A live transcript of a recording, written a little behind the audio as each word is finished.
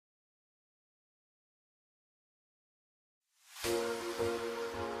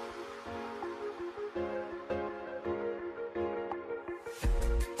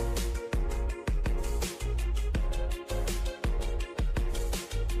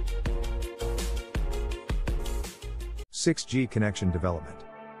6G connection development.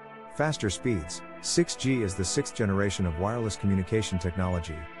 Faster speeds. 6G is the sixth generation of wireless communication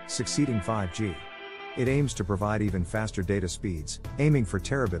technology, succeeding 5G. It aims to provide even faster data speeds, aiming for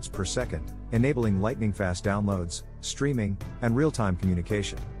terabits per second, enabling lightning-fast downloads, streaming, and real-time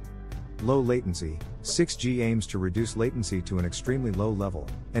communication. Low latency. 6G aims to reduce latency to an extremely low level,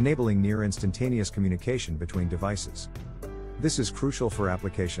 enabling near-instantaneous communication between devices. This is crucial for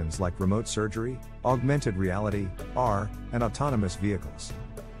applications like remote surgery, augmented reality, AR, and autonomous vehicles.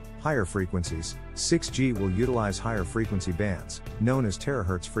 Higher frequencies. 6G will utilize higher frequency bands, known as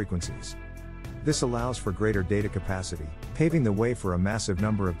terahertz frequencies. This allows for greater data capacity, paving the way for a massive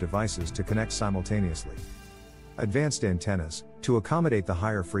number of devices to connect simultaneously. Advanced antennas. To accommodate the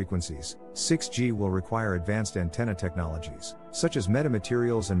higher frequencies, 6G will require advanced antenna technologies, such as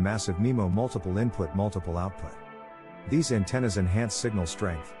metamaterials and massive MIMO multiple input multiple output. These antennas enhance signal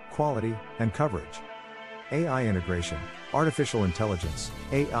strength, quality, and coverage. AI integration. Artificial intelligence,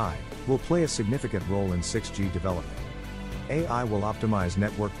 AI, will play a significant role in 6G development. AI will optimize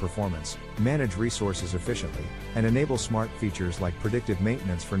network performance, manage resources efficiently, and enable smart features like predictive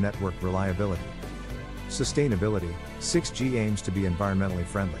maintenance for network reliability. Sustainability. 6G aims to be environmentally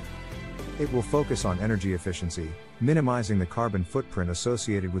friendly. It will focus on energy efficiency, minimizing the carbon footprint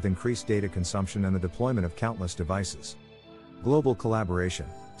associated with increased data consumption and the deployment of countless devices. Global collaboration.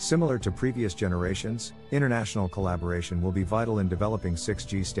 Similar to previous generations, international collaboration will be vital in developing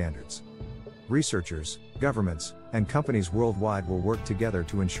 6G standards. Researchers, governments, and companies worldwide will work together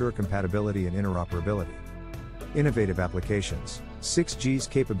to ensure compatibility and interoperability. Innovative applications. 6G's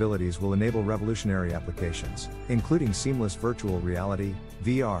capabilities will enable revolutionary applications, including seamless virtual reality,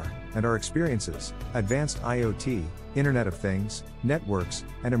 VR, and AR experiences, advanced IoT, Internet of Things, networks,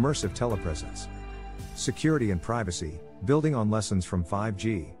 and immersive telepresence. Security and privacy. Building on lessons from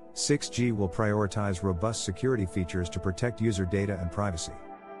 5G, 6G will prioritize robust security features to protect user data and privacy.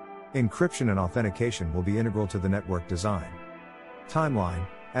 Encryption and authentication will be integral to the network design. Timeline.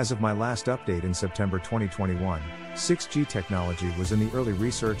 As of my last update in September 2021, 6G technology was in the early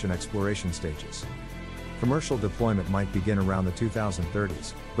research and exploration stages. Commercial deployment might begin around the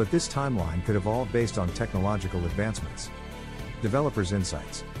 2030s, but this timeline could evolve based on technological advancements. Developers'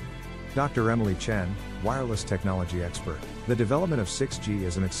 insights. Dr. Emily Chen, wireless technology expert. The development of 6G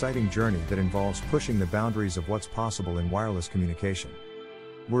is an exciting journey that involves pushing the boundaries of what's possible in wireless communication.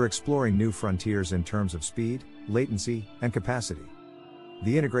 We're exploring new frontiers in terms of speed, latency, and capacity.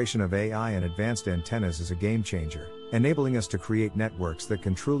 The integration of AI and advanced antennas is a game changer, enabling us to create networks that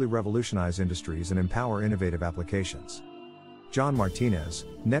can truly revolutionize industries and empower innovative applications. John Martinez,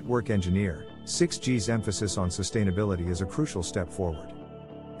 network engineer. 6G's emphasis on sustainability is a crucial step forward.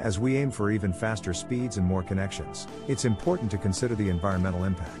 As we aim for even faster speeds and more connections, it's important to consider the environmental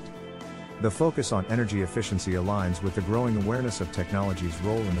impact. The focus on energy efficiency aligns with the growing awareness of technology's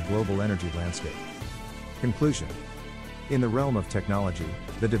role in the global energy landscape. Conclusion. In the realm of technology,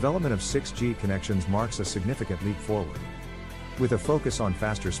 the development of 6G connections marks a significant leap forward. With a focus on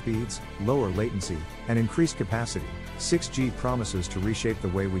faster speeds, lower latency, and increased capacity, 6G promises to reshape the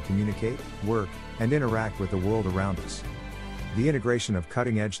way we communicate, work, and interact with the world around us. The integration of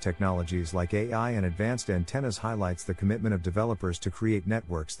cutting-edge technologies like AI and advanced antennas highlights the commitment of developers to create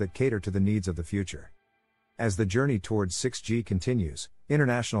networks that cater to the needs of the future. As the journey towards 6G continues,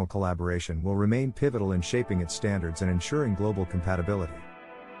 international collaboration will remain pivotal in shaping its standards and ensuring global compatibility.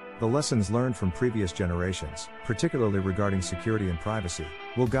 The lessons learned from previous generations, particularly regarding security and privacy,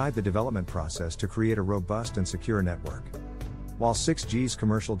 will guide the development process to create a robust and secure network. While 6G's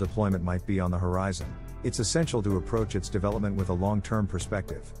commercial deployment might be on the horizon, it's essential to approach its development with a long-term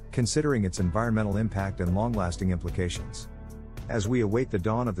perspective, considering its environmental impact and long-lasting implications. As we await the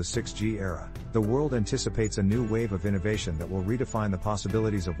dawn of the 6G era, the world anticipates a new wave of innovation that will redefine the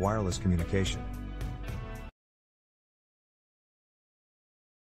possibilities of wireless communication.